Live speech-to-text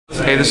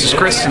Hey, this is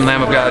Chris and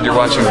Lamb of God. You're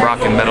watching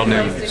Rockin' Metal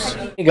News.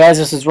 Hey guys,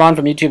 this is Ron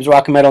from YouTube's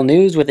Rockin' Metal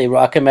News with a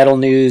Rockin' Metal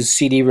News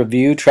CD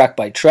review, track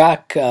by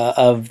track,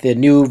 of the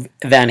new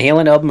Van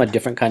Halen album, A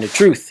Different Kind of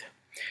Truth.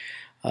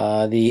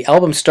 The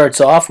album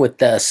starts off with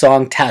the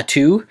song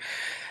Tattoo.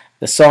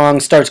 The song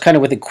starts kind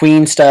of with a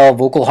Queen-style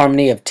vocal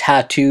harmony of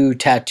Tattoo,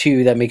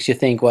 Tattoo. That makes you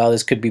think, wow,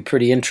 this could be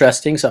pretty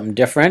interesting, something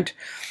different.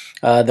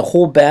 The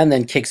whole band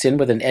then kicks in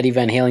with an Eddie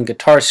Van Halen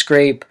guitar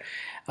scrape.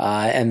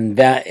 And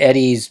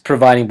Eddie's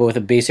providing both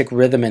a basic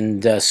rhythm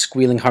and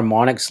squealing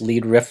harmonics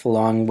lead riff,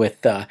 along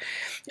with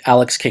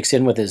Alex kicks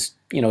in with his,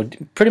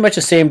 pretty much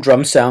the same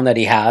drum sound that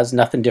he has,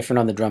 nothing different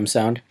on the drum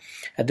sound.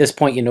 At this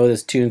point,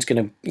 this tune's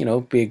going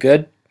to, be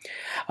good.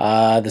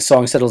 The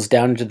song settles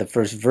down into the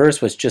first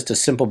verse with just a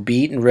simple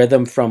beat and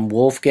rhythm from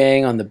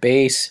Wolfgang on the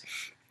bass,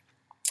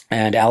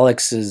 and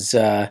Alex is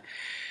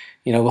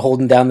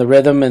holding down the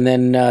rhythm, and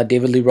then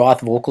David Lee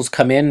Roth vocals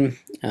come in.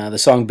 The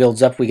song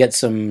builds up. We get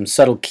some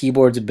subtle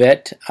keyboards a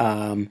bit,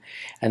 and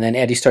then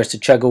Eddie starts to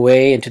chug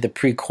away into the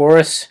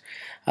pre-chorus.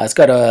 It's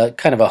got a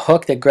kind of a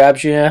hook that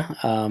grabs you.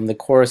 The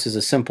chorus is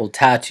a simple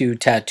tattoo,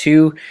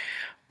 tattoo,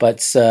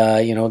 but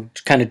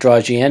kind of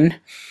draws you in.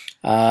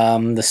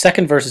 The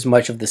second verse is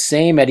much of the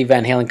same. Eddie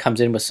Van Halen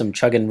comes in with some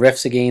chugging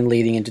riffs again,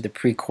 leading into the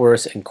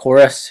pre-chorus and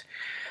chorus.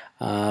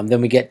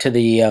 Then we get to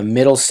the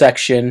middle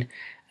section,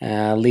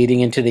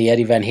 leading into the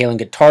Eddie Van Halen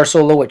guitar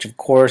solo, which of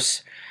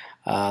course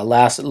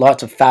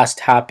lots of fast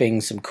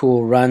tapping, some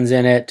cool runs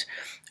in it.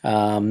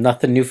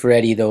 Nothing new for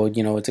Eddie though,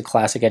 it's a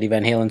classic Eddie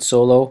Van Halen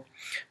solo.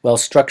 Well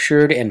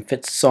structured and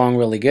fits the song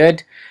really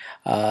good.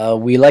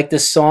 We like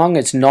this song.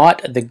 It's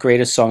not the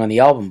greatest song on the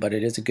album, but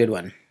it is a good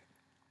one.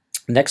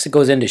 Next it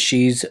goes into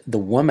She's the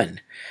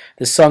Woman.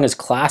 This song is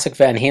classic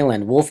Van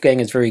Halen. Wolfgang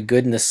is very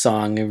good in this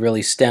song. It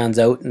really stands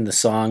out in the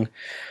song.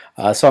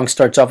 The song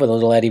starts off with a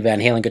little Eddie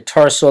Van Halen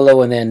guitar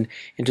solo, and then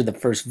into the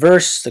first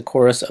verse. The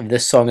chorus of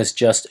this song is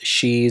just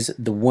She's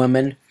the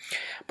Woman,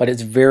 but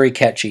it's very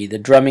catchy. The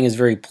drumming is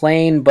very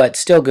plain, but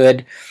still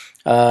good.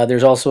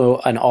 There's also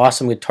an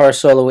awesome guitar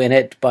solo in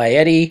it by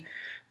Eddie.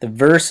 The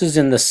verses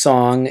in the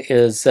song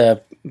is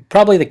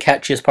probably the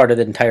catchiest part of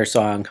the entire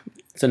song.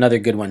 It's another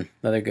good one,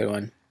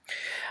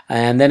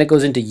 And then it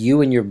goes into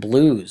You and Your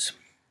Blues.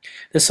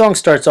 This song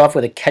starts off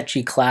with a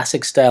catchy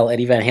classic style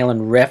Eddie Van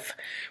Halen riff,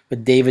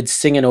 with David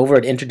singing over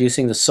it,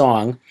 introducing the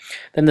song.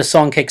 Then the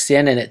song kicks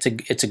in, and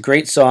it's a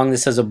great song.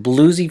 This has a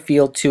bluesy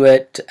feel to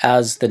it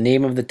as the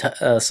name of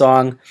the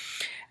song,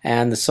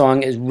 and the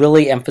song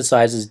really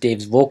emphasizes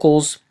Dave's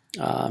vocals.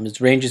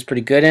 His range is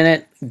pretty good in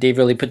it. Dave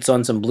really puts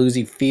on some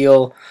bluesy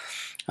feel,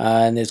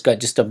 and it's got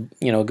just a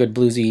good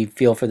bluesy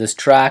feel for this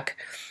track.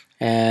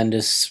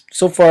 And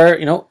so far,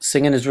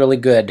 singing is really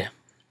good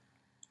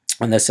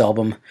on this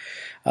album.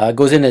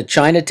 Goes into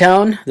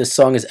Chinatown. This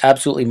song is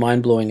absolutely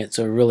mind-blowing. It's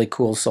a really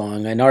cool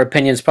song. In our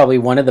opinion, it's probably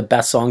one of the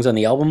best songs on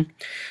the album.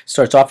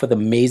 Starts off with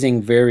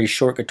amazing, very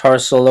short guitar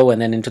solo, and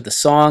then into the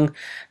song.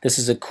 This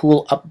is a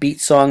cool,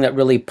 upbeat song that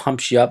really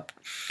pumps you up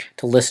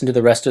to listen to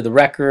the rest of the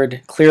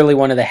record. Clearly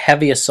one of the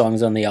heaviest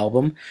songs on the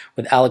album,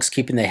 with Alex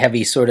keeping the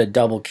heavy sort of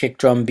double kick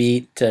drum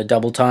beat,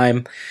 double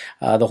time.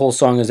 The whole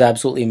song is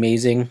absolutely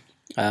amazing.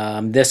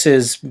 This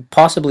is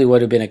possibly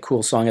would have been a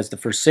cool song as the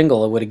first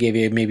single. It would have gave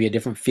you maybe a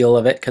different feel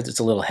of it, because it's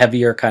a little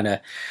heavier, kind of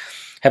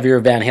heavier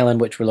Van Halen,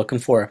 which we're looking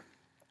for.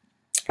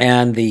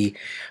 And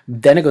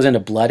then it goes into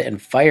Blood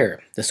and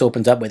Fire. This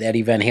opens up with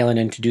Eddie Van Halen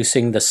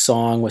introducing the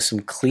song with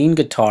some clean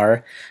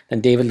guitar. Then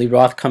David Lee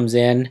Roth comes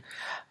in,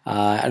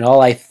 and all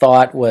I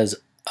thought was,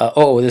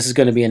 oh, this is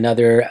going to be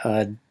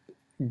another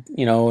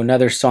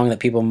another song that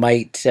people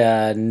might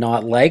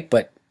not like,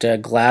 but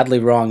gladly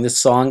wrong. This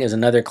song is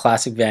another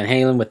classic Van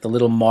Halen with a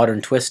little modern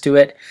twist to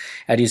it.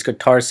 Eddie's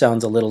guitar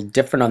sounds a little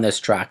different on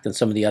this track than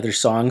some of the other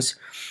songs.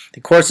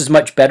 The chorus is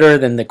much better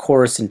than the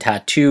chorus in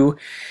Tattoo.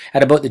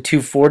 At about the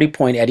 240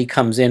 point, Eddie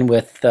comes in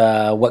with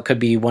what could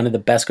be one of the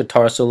best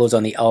guitar solos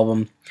on the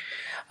album,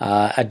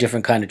 A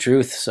Different Kind of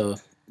Truth. So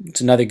it's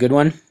another good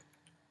one.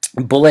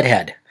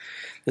 Bullethead.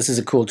 This is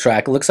a cool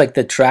track. It looks like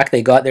the track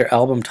they got their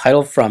album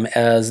title from,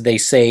 as they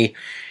say,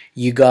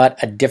 you got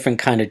a different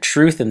kind of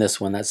truth in this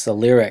one. That's the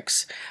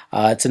lyrics.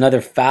 It's another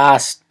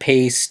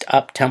fast-paced,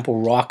 up-tempo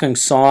rocking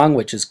song,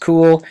 which is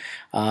cool,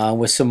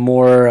 with some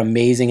more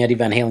amazing Eddie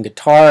Van Halen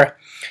guitar.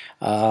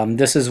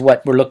 This is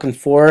what we're looking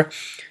for. It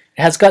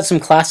has got some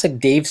classic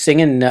Dave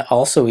singing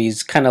also.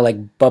 He's kind of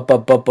like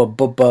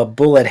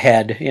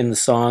Bu-Bu-Bu-Bu-Bu-Bu-Bullethead in the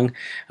song.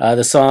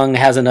 The song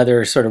has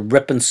another sort of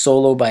rippin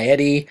solo by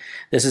Eddie.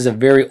 This is a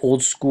very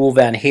old-school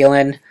Van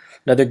Halen.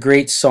 Another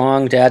great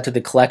song to add to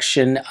the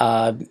collection.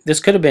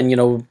 This could have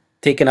been,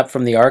 taken up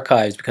from the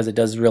archives, because it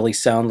does really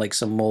sound like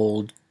some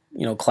old,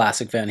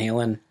 classic Van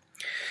Halen.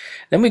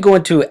 Then we go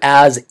into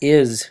As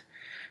Is.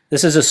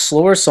 This is a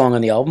slower song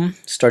on the album.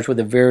 Starts with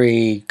a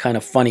very kind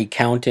of funny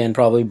count-in,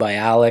 probably by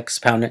Alex.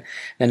 Then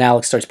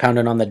Alex starts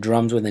pounding on the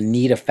drums with a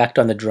neat effect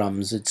on the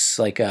drums. It's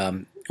like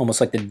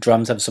almost like the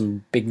drums have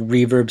some big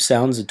reverb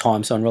sounds. The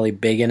toms sound really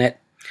big in it.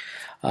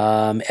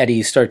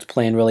 Eddie starts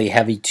playing really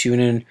heavy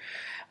tuning.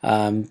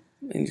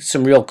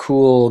 some real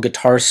cool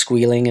guitar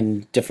squealing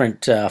and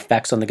different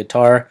effects on the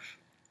guitar.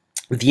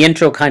 The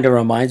intro kind of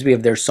reminds me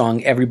of their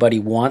song Everybody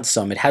Wants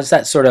Some. It has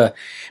that sort of,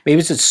 maybe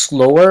it's just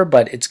slower,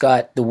 but it's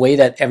got the way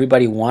that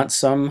Everybody Wants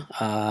Some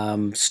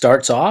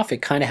starts off.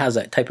 It kind of has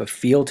that type of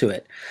feel to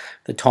it.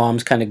 The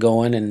toms kind of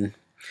going and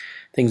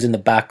things in the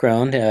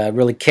background.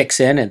 Really kicks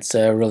in. It's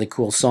a really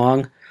cool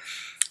song.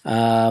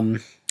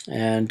 And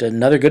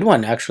another good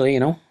one, actually, you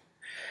know.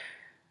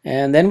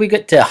 And then we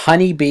get to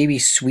Honey Baby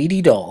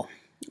Sweetie Doll.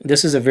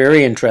 This is a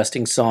very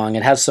interesting song.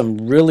 It has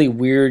some really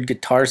weird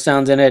guitar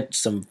sounds in it,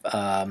 some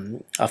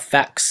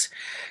effects,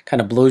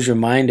 kind of blows your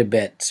mind a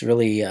bit. It's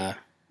really,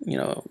 you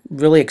know,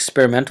 really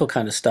experimental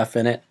kind of stuff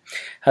in it.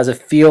 Has a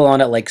feel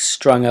on it like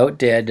Strung Out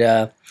did.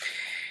 It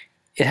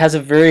has a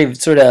very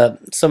sort of,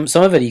 some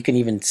of it you can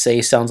even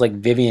say sounds like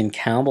Vivian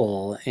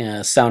Campbell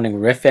sounding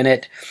riff in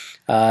it.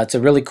 It's a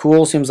really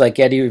cool, seems like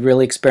Eddie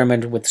really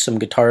experimented with some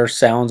guitar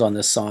sounds on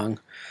this song.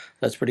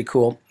 That's pretty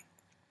cool.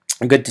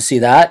 Good to see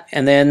that.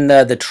 And then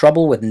The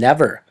Trouble with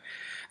Never.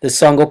 This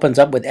song opens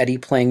up with Eddie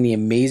playing the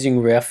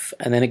amazing riff,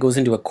 and then it goes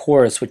into a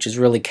chorus, which is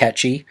really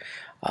catchy.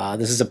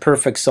 This is a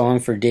perfect song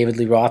for David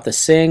Lee Roth to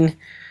sing.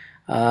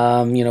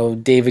 You know,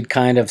 David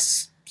kind of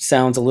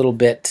sounds a little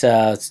bit,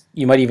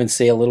 you might even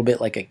say a little bit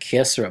like a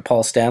Kiss or a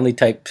Paul Stanley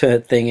type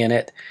thing in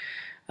it.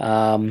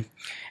 And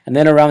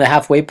then around the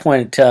halfway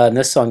point in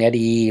this song,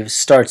 Eddie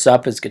starts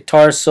up his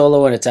guitar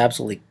solo, and it's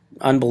absolutely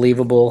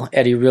unbelievable.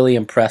 Eddie really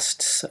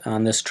impressed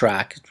on this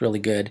track. It's really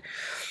good.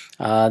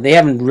 They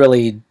haven't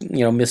really, you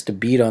know, missed a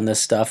beat on this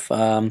stuff.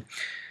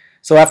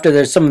 So after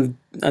there's some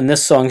on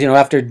this song, you know,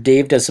 after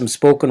Dave does some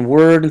spoken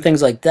word and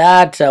things like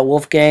that,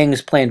 Wolfgang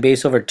is playing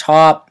bass over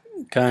top.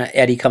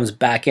 Eddie comes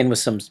back in with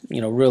some,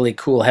 you know, really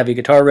cool heavy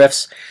guitar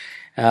riffs.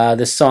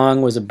 This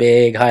song was a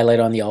big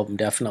highlight on the album,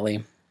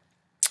 definitely.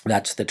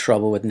 That's The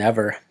Trouble with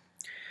Never.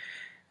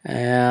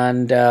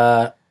 And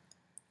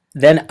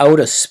then Out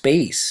of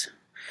Space.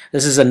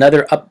 This is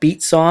another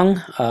upbeat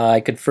song. I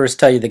could first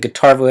tell you the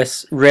guitar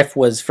riff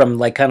was from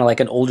like kind of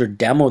like an older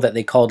demo that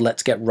they called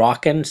Let's Get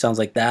Rockin'. Sounds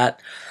like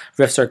that.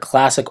 Riffs are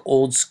classic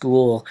old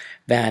school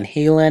Van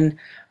Halen.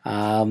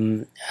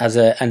 Has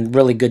a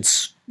really good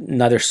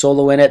another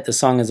solo in it. The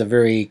song is a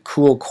very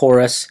cool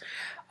chorus.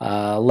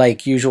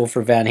 Like usual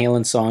for Van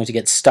Halen songs, you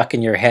get stuck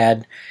in your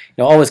head.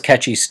 You know, always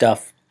catchy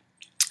stuff.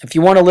 If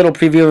you want a little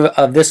preview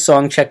of this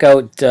song, check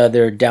out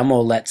their demo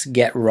Let's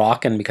Get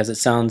Rockin', because it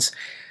sounds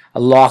a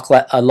lot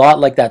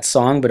like that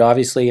song, but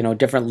obviously, you know,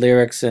 different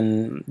lyrics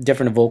and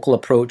different vocal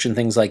approach and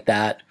things like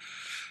that.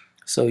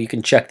 So you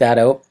can check that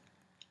out.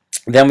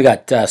 Then we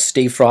got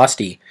Stay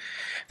Frosty.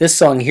 This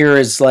song here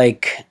is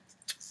like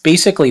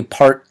basically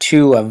part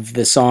 2 of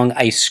the song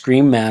Ice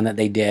Cream Man that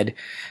they did.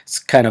 It's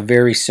kind of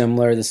very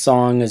similar. The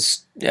song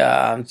is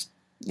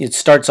it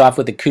starts off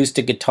with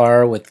acoustic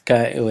guitar with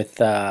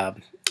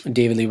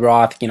David Lee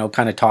Roth, you know,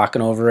 kind of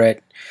talking over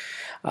it.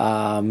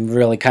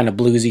 Really kind of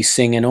bluesy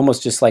singing,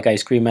 almost just like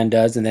Ice Cream Man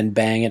does, and then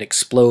bang, it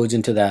explodes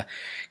into the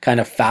kind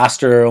of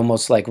faster,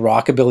 almost like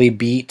rockabilly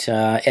beat.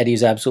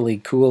 Eddie's absolutely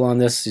cool on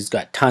this. He's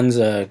got tons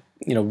of,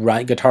 you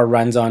know, guitar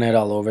runs on it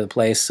all over the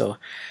place, so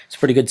it's a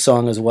pretty good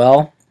song as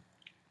well.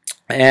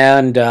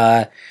 And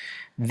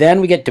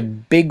then we get to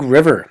Big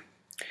River.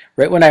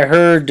 Right when I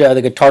heard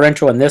the guitar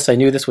intro on this, I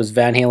knew this was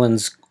Van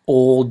Halen's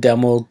old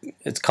demo.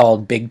 It's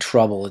called Big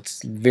Trouble.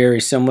 It's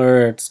very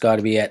similar. It's got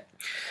to be it.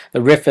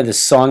 The riff of this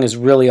song is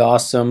really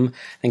awesome.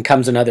 Then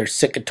comes another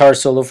sick guitar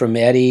solo from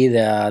Eddie.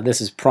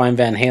 This is Prime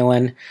Van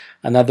Halen.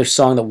 Another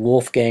song that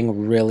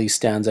Wolfgang really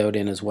stands out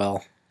in as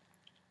well.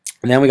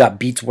 And then we got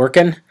Beats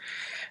Workin'.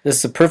 This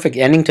is a perfect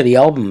ending to the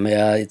album.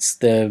 It's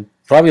the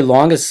probably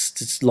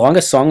longest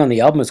song on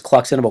the album. It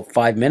clocks in about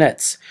 5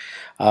 minutes.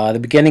 The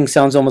beginning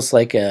sounds almost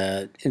like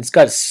it's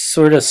got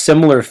sort of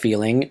similar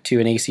feeling to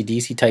an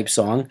AC/DC type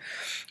song.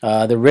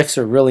 The riffs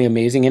are really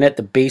amazing in it.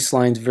 The bass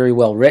line's very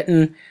well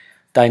written.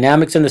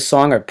 Dynamics in the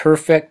song are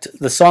perfect.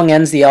 The song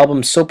ends the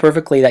album so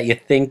perfectly that you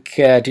think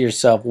to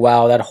yourself,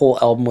 wow, that whole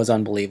album was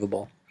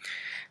unbelievable.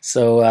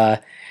 So,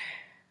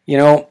 you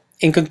know,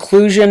 in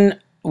conclusion,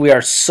 we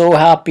are so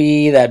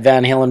happy that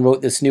Van Halen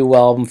wrote this new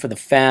album for the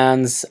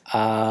fans,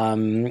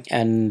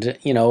 and,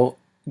 you know,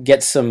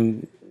 get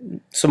some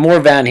more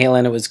Van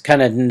Halen. It was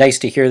kind of nice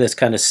to hear this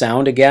kind of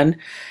sound again.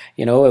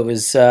 You know, it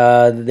was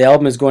the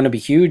album is going to be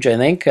huge, I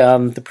think.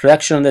 The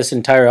production on this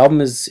entire album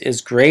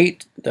is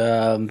great,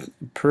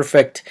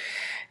 perfect.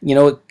 You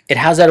know, it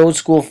has that old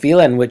school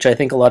feeling, which I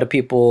think a lot of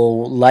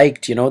people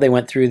liked. You know, they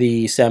went through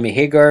the Sammy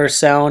Hagar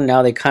sound.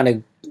 Now they kind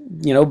of,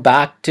 you know,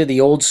 back to the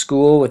old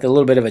school with a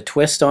little bit of a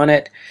twist on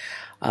it.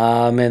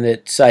 And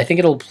I think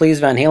it'll please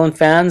Van Halen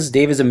fans.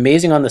 Dave is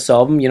amazing on this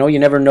album. You know, you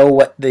never know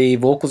what the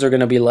vocals are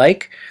going to be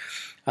like.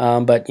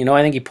 But, you know,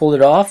 I think he pulled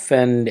it off,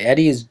 and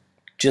Eddie is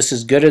just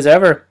as good as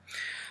ever.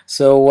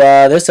 So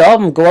this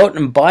album, go out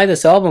and buy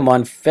this album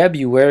on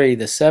February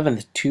the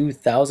 7th,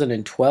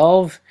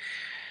 2012.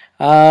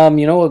 You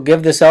know, we'll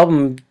give this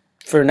album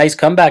for a nice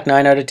comeback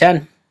 9 out of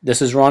 10. This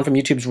is Ron from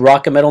YouTube's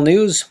Rock and Metal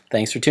News.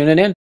 Thanks for tuning in.